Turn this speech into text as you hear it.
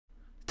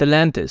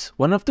Stellantis,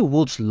 one of the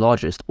world's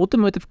largest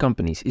automotive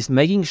companies, is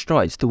making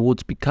strides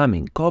towards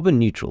becoming carbon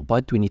neutral by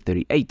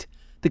 2038.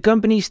 The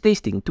company is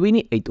testing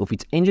 28 of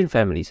its engine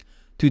families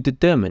to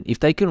determine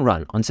if they can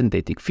run on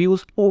synthetic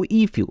fuels or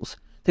e-fuels.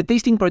 The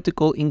testing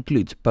protocol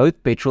includes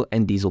both petrol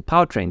and diesel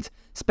powertrains,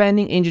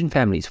 spanning engine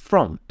families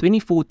from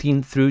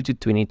 2014 through to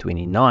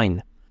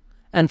 2029.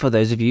 And for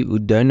those of you who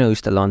don't know who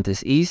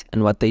Stellantis is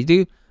and what they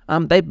do,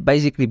 they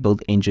basically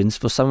build engines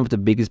for some of the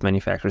biggest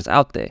manufacturers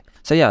out there.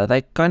 So yeah,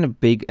 they're kind of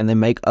big and they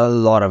make a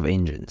lot of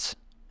engines.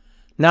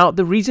 Now,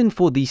 the reason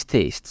for these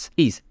tests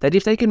is that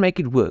if they can make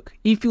it work,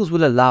 eFuels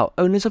will allow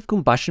owners of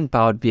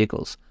combustion-powered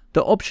vehicles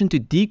the option to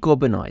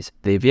decarbonize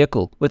their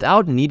vehicle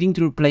without needing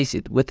to replace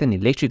it with an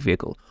electric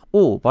vehicle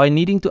or by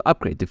needing to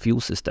upgrade the fuel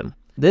system.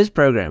 This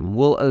program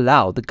will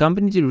allow the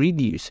company to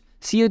reduce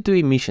CO2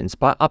 emissions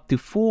by up to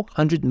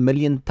 400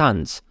 million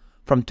tons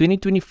from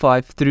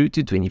 2025 through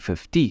to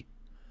 2050.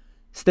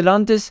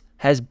 Stellantis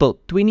has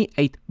built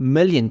 28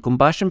 million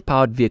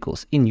combustion-powered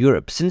vehicles in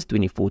Europe since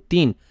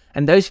 2014,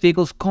 and those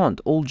vehicles can't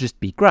all just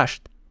be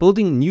crushed.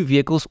 Building new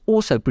vehicles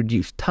also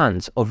produce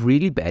tons of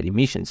really bad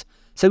emissions,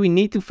 so we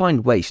need to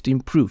find ways to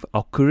improve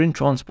our current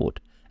transport,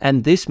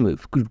 and this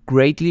move could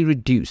greatly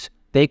reduce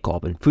their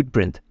carbon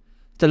footprint.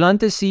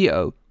 Stellantis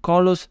CEO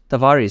Carlos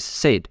Tavares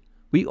said,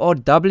 "We are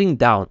doubling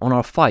down on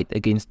our fight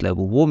against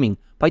global warming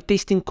by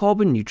testing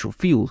carbon-neutral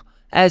fuel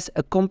as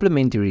a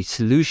complementary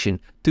solution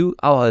to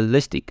our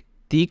holistic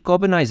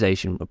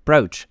decarbonization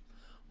approach.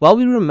 While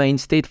we remain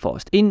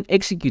steadfast in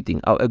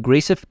executing our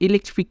aggressive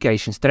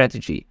electrification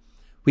strategy,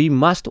 we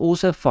must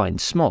also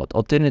find smart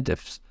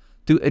alternatives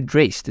to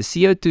address the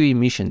CO2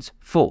 emissions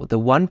for the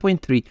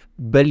 1.3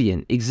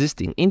 billion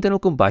existing internal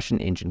combustion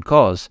engine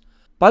cars.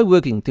 By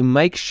working to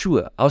make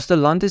sure our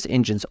Stellantis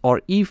engines are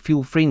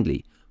e-fuel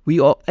friendly, we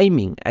are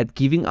aiming at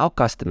giving our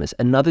customers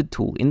another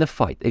tool in the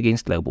fight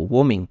against global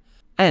warming,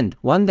 and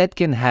one that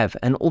can have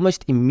an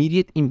almost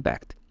immediate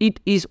impact. It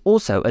is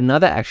also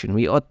another action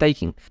we are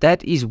taking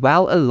that is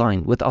well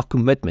aligned with our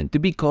commitment to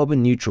be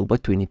carbon neutral by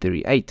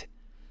 2038.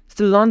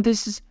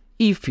 Stellantis'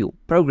 eFuel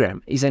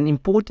program is an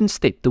important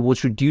step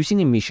towards reducing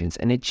emissions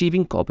and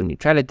achieving carbon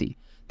neutrality.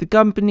 The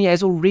company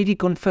has already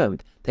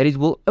confirmed that it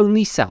will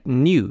only sell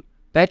new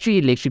battery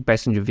electric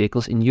passenger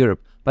vehicles in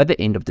Europe by the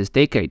end of this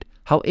decade.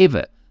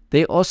 However,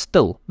 there are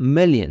still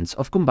millions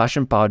of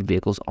combustion-powered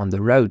vehicles on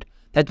the road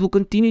that will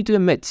continue to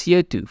emit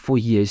CO2 for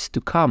years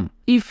to come.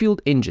 E-fueled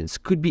engines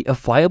could be a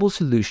viable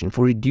solution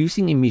for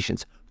reducing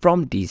emissions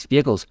from these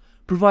vehicles,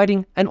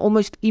 providing an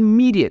almost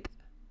immediate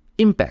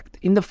impact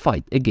in the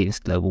fight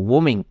against global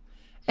warming.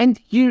 And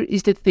here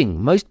is the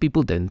thing most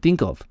people don't think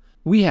of.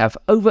 We have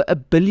over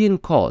 1 billion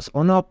cars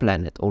on our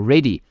planet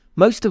already,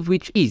 most of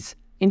which is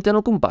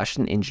internal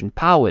combustion engine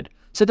powered.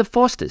 So the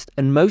fastest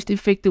and most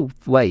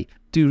effective way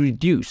to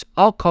reduce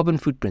our carbon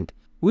footprint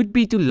would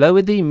be to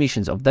lower the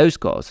emissions of those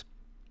cars.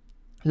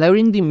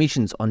 Lowering the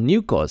emissions on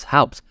new cars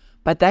helps,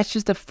 but that's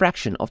just a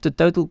fraction of the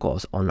total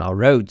cars on our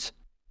roads.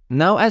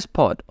 Now, as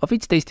part of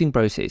its testing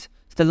process,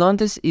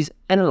 Stellantis is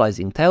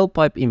analyzing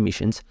tailpipe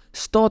emissions,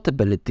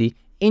 startability,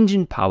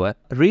 engine power,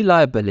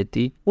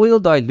 reliability, oil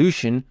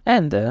dilution,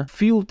 and the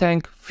fuel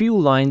tank,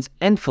 fuel lines,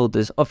 and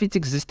filters of its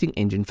existing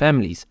engine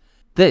families.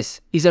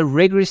 This is a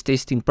rigorous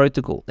testing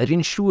protocol that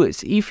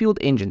ensures e-fueled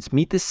engines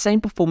meet the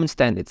same performance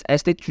standards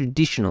as their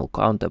traditional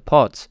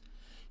counterparts.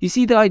 You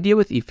see, the idea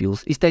with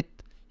e-fuels is that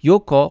your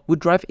car would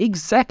drive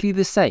exactly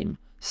the same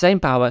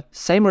power,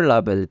 same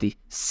reliability,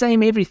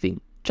 same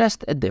everything,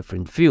 just a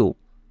different fuel.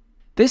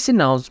 This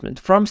announcement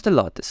from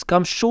Stellantis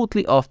comes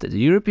shortly after the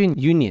European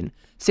Union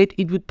said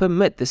it would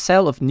permit the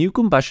sale of new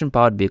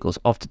combustion-powered vehicles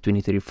after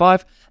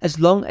 2035 as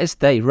long as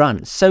they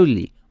run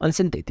solely on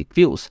synthetic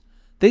fuels.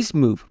 This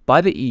move by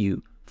the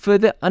EU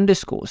further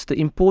underscores the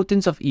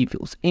importance of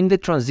e-fuels in the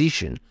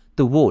transition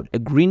toward a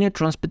greener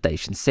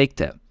transportation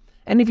sector.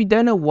 And if you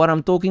don't know what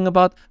I'm talking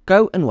about,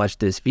 go and watch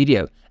this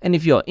video. And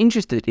if you are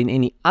interested in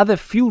any other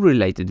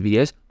fuel-related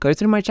videos, go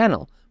through my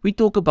channel. We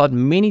talk about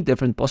many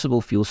different possible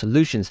fuel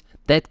solutions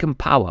that can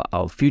power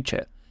our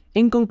future.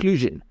 In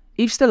conclusion,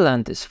 if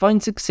Stellantis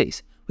finds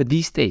success with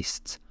these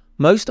tests,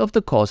 most of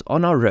the cars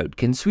on our road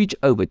can switch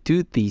over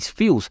to these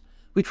fuels,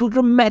 which will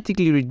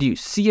dramatically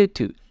reduce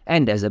CO2.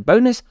 And as a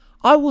bonus,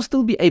 I will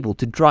still be able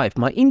to drive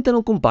my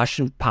internal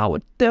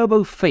combustion-powered,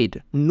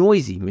 turbo-fed,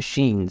 noisy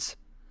machines.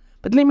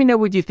 But let me know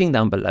what you think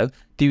down below.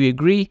 Do you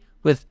agree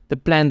with the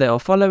plan they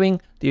are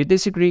following? Do you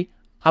disagree?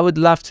 I would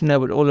love to know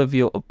what all of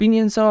your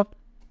opinions are.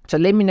 So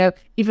let me know.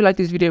 If you like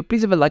this video,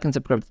 please have a like and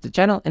subscribe to the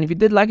channel. And if you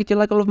did like it, you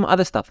like all of my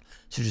other stuff.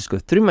 So just go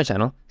through my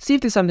channel, see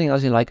if there's something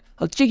else you like.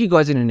 I'll check you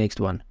guys in the next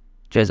one.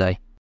 Cheers, eh?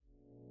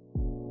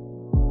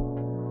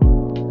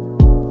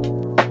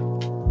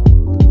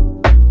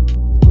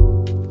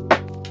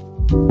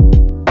 You